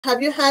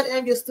Have you had any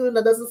of your student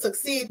that doesn't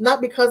succeed,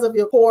 not because of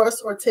your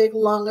course or take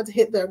longer to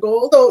hit their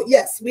goal? So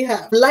yes, we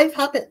have. Life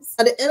happens.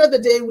 At the end of the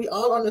day, we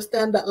all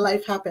understand that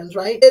life happens,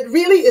 right? It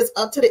really is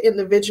up to the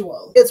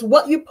individual. It's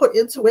what you put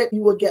into it,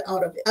 you will get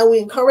out of it. And we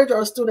encourage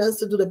our students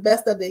to do the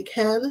best that they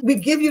can. We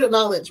give you the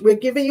knowledge. We're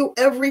giving you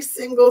every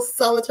single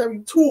solitary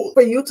tool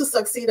for you to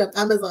succeed at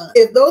Amazon.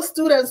 If those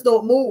students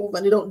don't move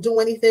and they don't do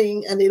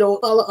anything and they don't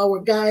follow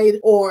our guide,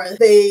 or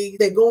they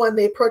go and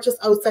they purchase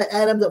outside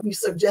items that we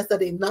suggest that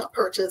they not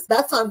purchase,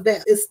 that's on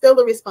them. It's still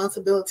the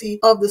responsibility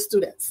of the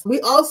students.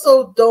 We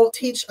also don't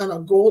teach on a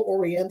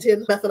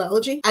goal-oriented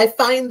methodology. I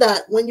find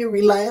that when you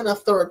rely on a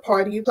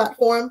third-party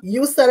platform,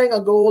 you setting a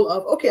goal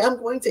of, okay, I'm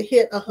going to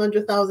hit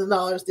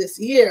 $100,000 this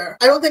year.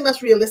 I don't think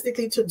that's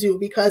realistically to do,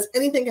 because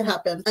anything can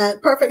happen.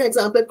 And perfect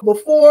example,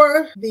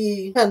 before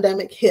the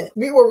pandemic hit,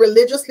 we were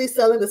religiously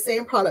selling the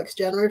same products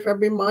January,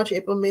 February, March,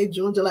 April, May,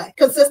 June, July,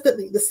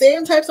 consistently. The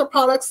same types of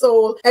products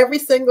sold every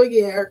single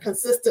year,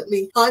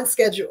 consistently on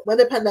schedule. When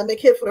the pandemic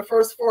hit, for the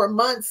first 4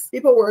 months,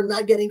 people were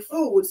not getting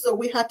food. So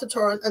we had to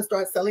turn and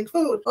start selling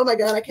food. Oh my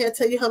God, I can't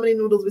tell you how many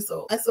noodles we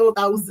sold. I sold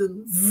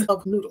thousands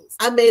of noodles.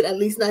 I made at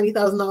least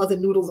 $90,000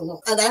 in noodles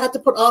alone. And I had to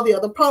put all the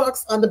other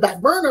products on the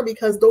back burner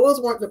because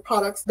those weren't the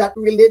products that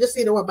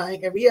religiously they were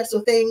buying every year.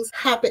 So things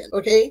happen,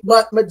 okay?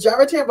 But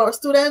majority of our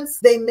students,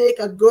 they make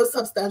a good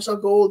substantial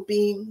goal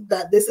being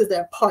that this is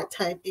their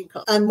part-time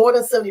income. And more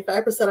than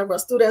 75% of our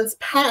students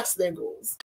pass their goals.